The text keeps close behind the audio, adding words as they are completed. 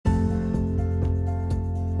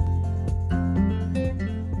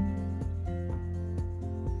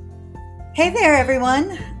Hey there,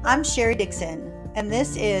 everyone. I'm Sherry Dixon, and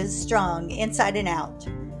this is Strong Inside and Out,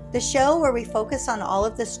 the show where we focus on all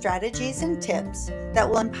of the strategies and tips that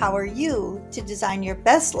will empower you to design your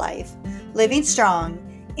best life, living strong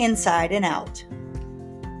inside and out.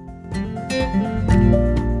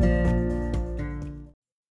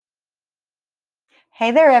 Hey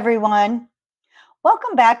there, everyone.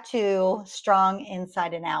 Welcome back to Strong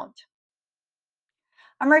Inside and Out.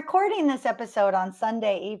 I'm recording this episode on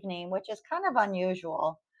Sunday evening, which is kind of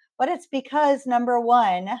unusual, but it's because number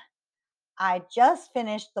one, I just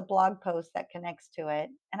finished the blog post that connects to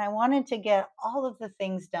it, and I wanted to get all of the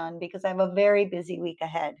things done because I have a very busy week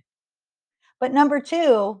ahead. But number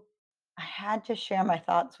two, I had to share my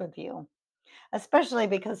thoughts with you, especially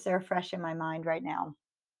because they're fresh in my mind right now.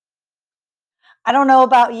 I don't know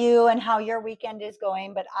about you and how your weekend is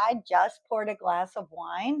going, but I just poured a glass of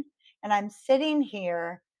wine and I'm sitting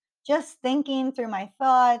here just thinking through my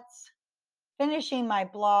thoughts, finishing my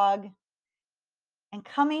blog, and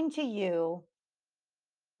coming to you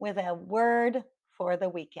with a word for the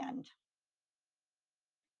weekend.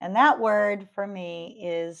 And that word for me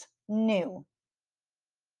is new.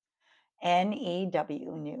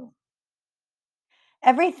 N-E-W, new.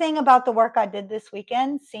 Everything about the work I did this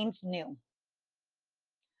weekend seemed new.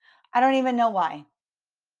 I don't even know why.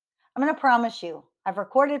 I'm going to promise you, I've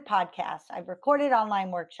recorded podcasts. I've recorded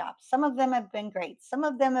online workshops. Some of them have been great. Some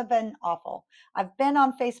of them have been awful. I've been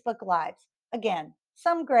on Facebook Lives. Again,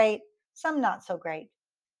 some great, some not so great.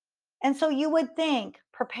 And so you would think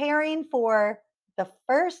preparing for the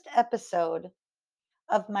first episode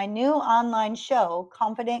of my new online show,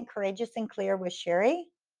 Confident, Courageous, and Clear with Sherry,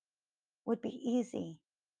 would be easy.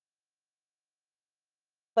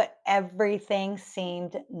 But everything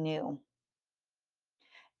seemed new.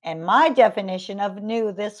 And my definition of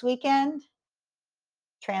new this weekend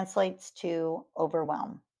translates to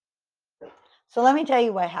overwhelm. So let me tell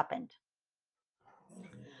you what happened.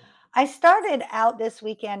 I started out this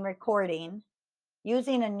weekend recording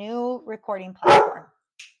using a new recording platform.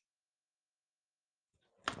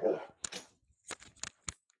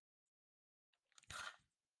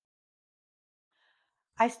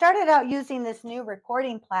 I started out using this new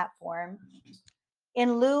recording platform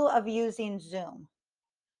in lieu of using Zoom.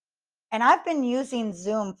 And I've been using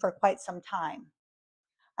Zoom for quite some time.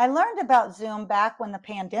 I learned about Zoom back when the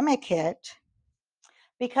pandemic hit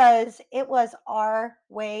because it was our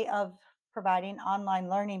way of providing online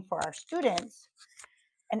learning for our students.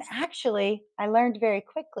 And actually, I learned very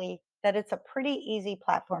quickly that it's a pretty easy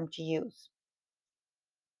platform to use.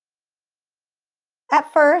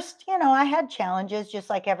 At first, I had challenges just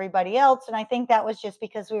like everybody else. And I think that was just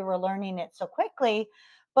because we were learning it so quickly.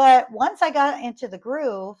 But once I got into the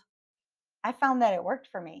groove, I found that it worked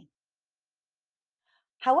for me.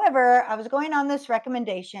 However, I was going on this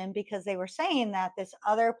recommendation because they were saying that this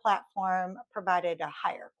other platform provided a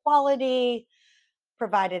higher quality,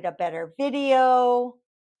 provided a better video.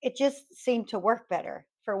 It just seemed to work better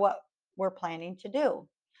for what we're planning to do.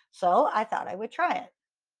 So I thought I would try it.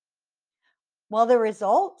 Well, the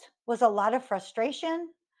result was a lot of frustration,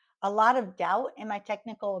 a lot of doubt in my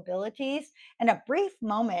technical abilities, and a brief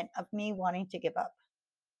moment of me wanting to give up.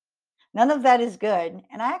 None of that is good.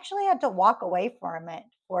 And I actually had to walk away from it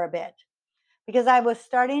for a bit because I was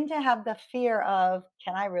starting to have the fear of,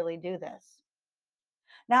 can I really do this?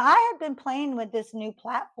 Now, I had been playing with this new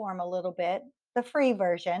platform a little bit, the free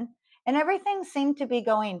version, and everything seemed to be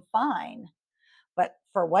going fine. But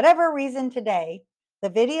for whatever reason today, the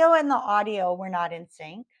video and the audio were not in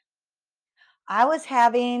sync. I was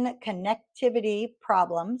having connectivity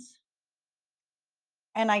problems,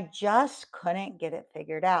 and I just couldn't get it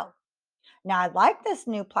figured out. Now, I like this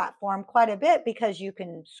new platform quite a bit because you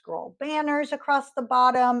can scroll banners across the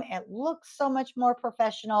bottom. It looks so much more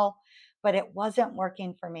professional, but it wasn't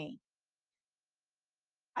working for me.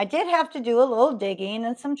 I did have to do a little digging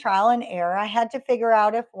and some trial and error. I had to figure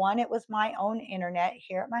out if one, it was my own internet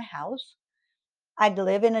here at my house. I'd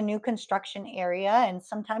live in a new construction area, and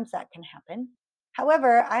sometimes that can happen.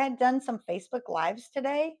 However, I had done some Facebook Lives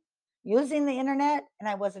today using the internet, and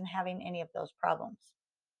I wasn't having any of those problems.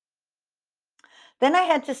 Then I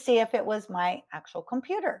had to see if it was my actual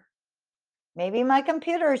computer. Maybe my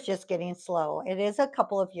computer is just getting slow. It is a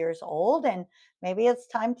couple of years old, and maybe it's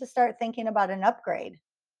time to start thinking about an upgrade.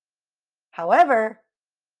 However,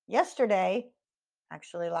 yesterday,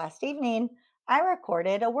 actually last evening, I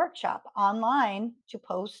recorded a workshop online to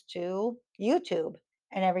post to YouTube,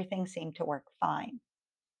 and everything seemed to work fine.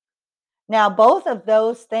 Now, both of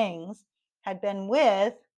those things had been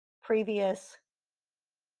with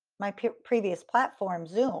my previous platform,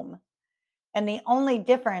 Zoom, and the only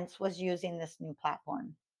difference was using this new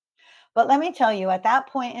platform. But let me tell you, at that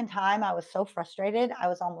point in time, I was so frustrated, I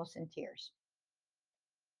was almost in tears.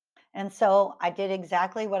 And so I did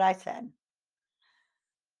exactly what I said.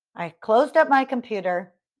 I closed up my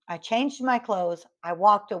computer, I changed my clothes, I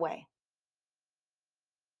walked away.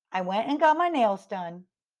 I went and got my nails done.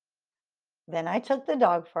 Then I took the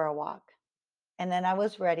dog for a walk. And then I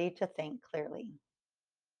was ready to think clearly.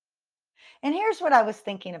 And here's what I was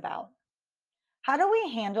thinking about: how do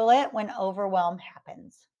we handle it when overwhelm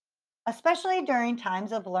happens, especially during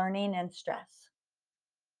times of learning and stress?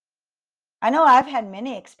 I know I've had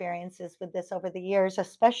many experiences with this over the years,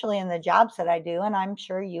 especially in the jobs that I do, and I'm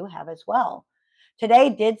sure you have as well. Today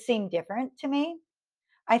did seem different to me.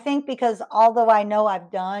 I think because although I know I've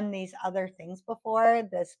done these other things before,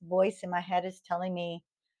 this voice in my head is telling me,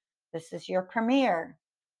 this is your premiere.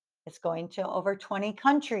 It's going to over 20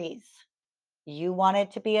 countries. You want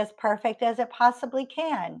it to be as perfect as it possibly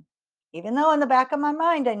can. Even though in the back of my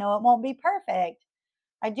mind, I know it won't be perfect,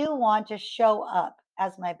 I do want to show up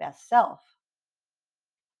as my best self.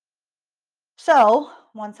 So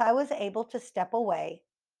once I was able to step away,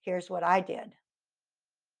 here's what I did: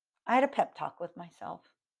 I had a pep talk with myself.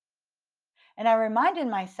 And I reminded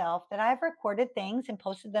myself that I've recorded things and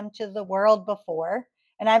posted them to the world before.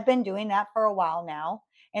 And I've been doing that for a while now.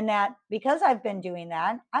 And that because I've been doing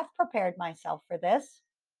that, I've prepared myself for this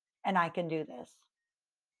and I can do this.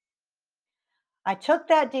 I took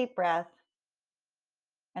that deep breath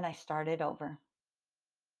and I started over.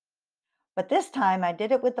 But this time I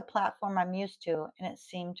did it with the platform I'm used to, and it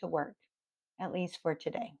seemed to work, at least for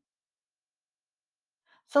today.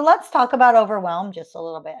 So let's talk about overwhelm just a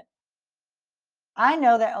little bit. I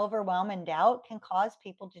know that overwhelm and doubt can cause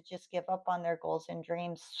people to just give up on their goals and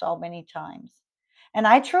dreams so many times. And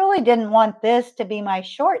I truly didn't want this to be my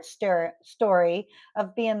short story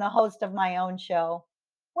of being the host of my own show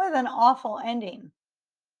with an awful ending.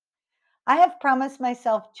 I have promised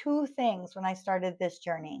myself two things when I started this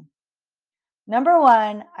journey. Number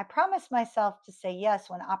one, I promised myself to say yes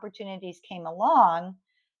when opportunities came along,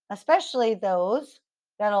 especially those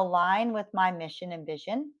that align with my mission and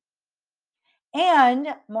vision. And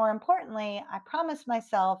more importantly, I promised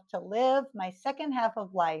myself to live my second half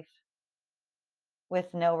of life with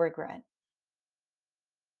no regret.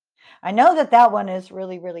 I know that that one is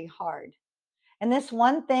really, really hard. And this is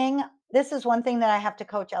one thing that I have to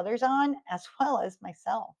coach others on as well as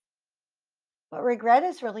myself. But regret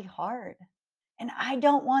is really hard. And I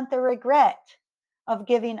don't want the regret of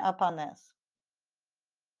giving up on this.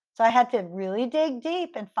 So I had to really dig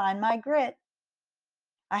deep and find my grit.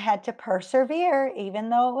 I had to persevere, even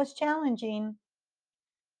though it was challenging,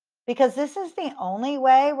 because this is the only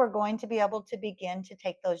way we're going to be able to begin to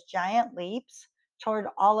take those giant leaps toward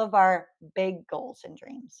all of our big goals and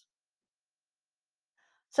dreams.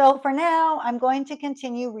 So for now, I'm going to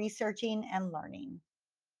continue researching and learning.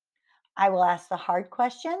 I will ask the hard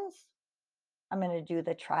questions. I'm going to do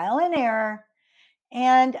the trial and error.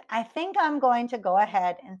 And I think I'm going to go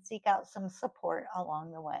ahead and seek out some support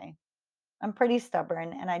along the way. I'm pretty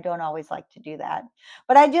stubborn and I don't always like to do that.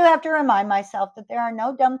 But I do have to remind myself that there are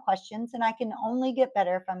no dumb questions and I can only get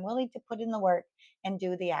better if I'm willing to put in the work and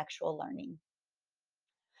do the actual learning.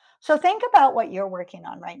 So think about what you're working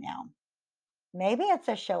on right now. Maybe it's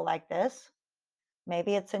a show like this.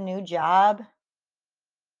 Maybe it's a new job.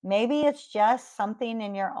 Maybe it's just something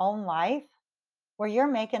in your own life where you're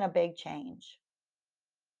making a big change.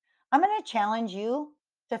 I'm going to challenge you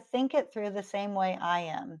to think it through the same way I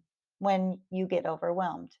am when you get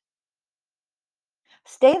overwhelmed.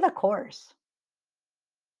 Stay the course.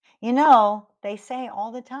 You know, they say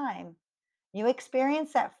all the time, you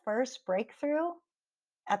experience that first breakthrough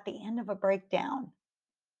at the end of a breakdown.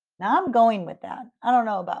 Now, I'm going with that. I don't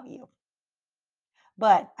know about you,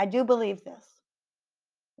 but I do believe this.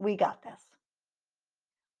 We got this.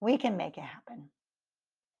 We can make it happen.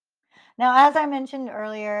 Now, as I mentioned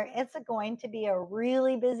earlier, it's going to be a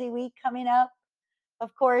really busy week coming up.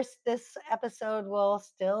 Of course, this episode will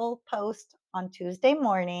still post on Tuesday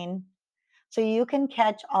morning, so you can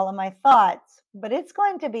catch all of my thoughts, but it's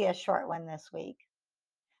going to be a short one this week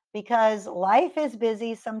because life is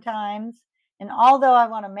busy sometimes. And although I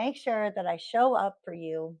want to make sure that I show up for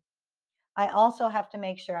you, I also have to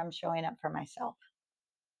make sure I'm showing up for myself.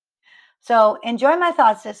 So enjoy my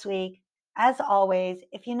thoughts this week. As always,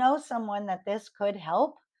 if you know someone that this could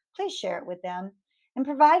help, please share it with them and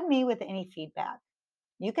provide me with any feedback.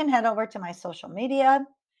 You can head over to my social media.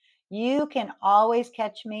 You can always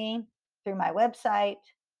catch me through my website.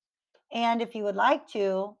 And if you would like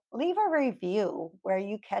to, leave a review where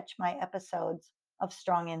you catch my episodes of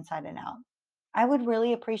Strong Inside and Out. I would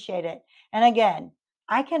really appreciate it. And again,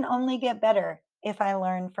 I can only get better if I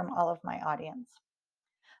learn from all of my audience.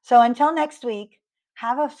 So until next week,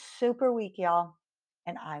 have a super week, y'all,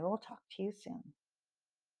 and I will talk to you soon.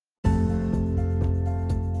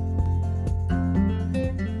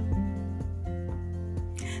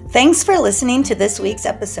 Thanks for listening to this week's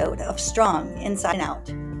episode of Strong Inside and Out.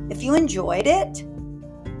 If you enjoyed it,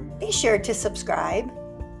 be sure to subscribe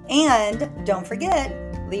and don't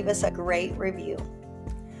forget, leave us a great review.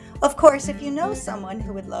 Of course, if you know someone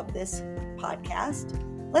who would love this podcast,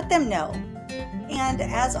 let them know. And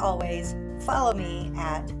as always, follow me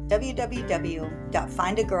at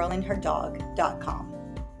www.findagirlandherdog.com.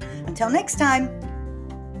 Until next time.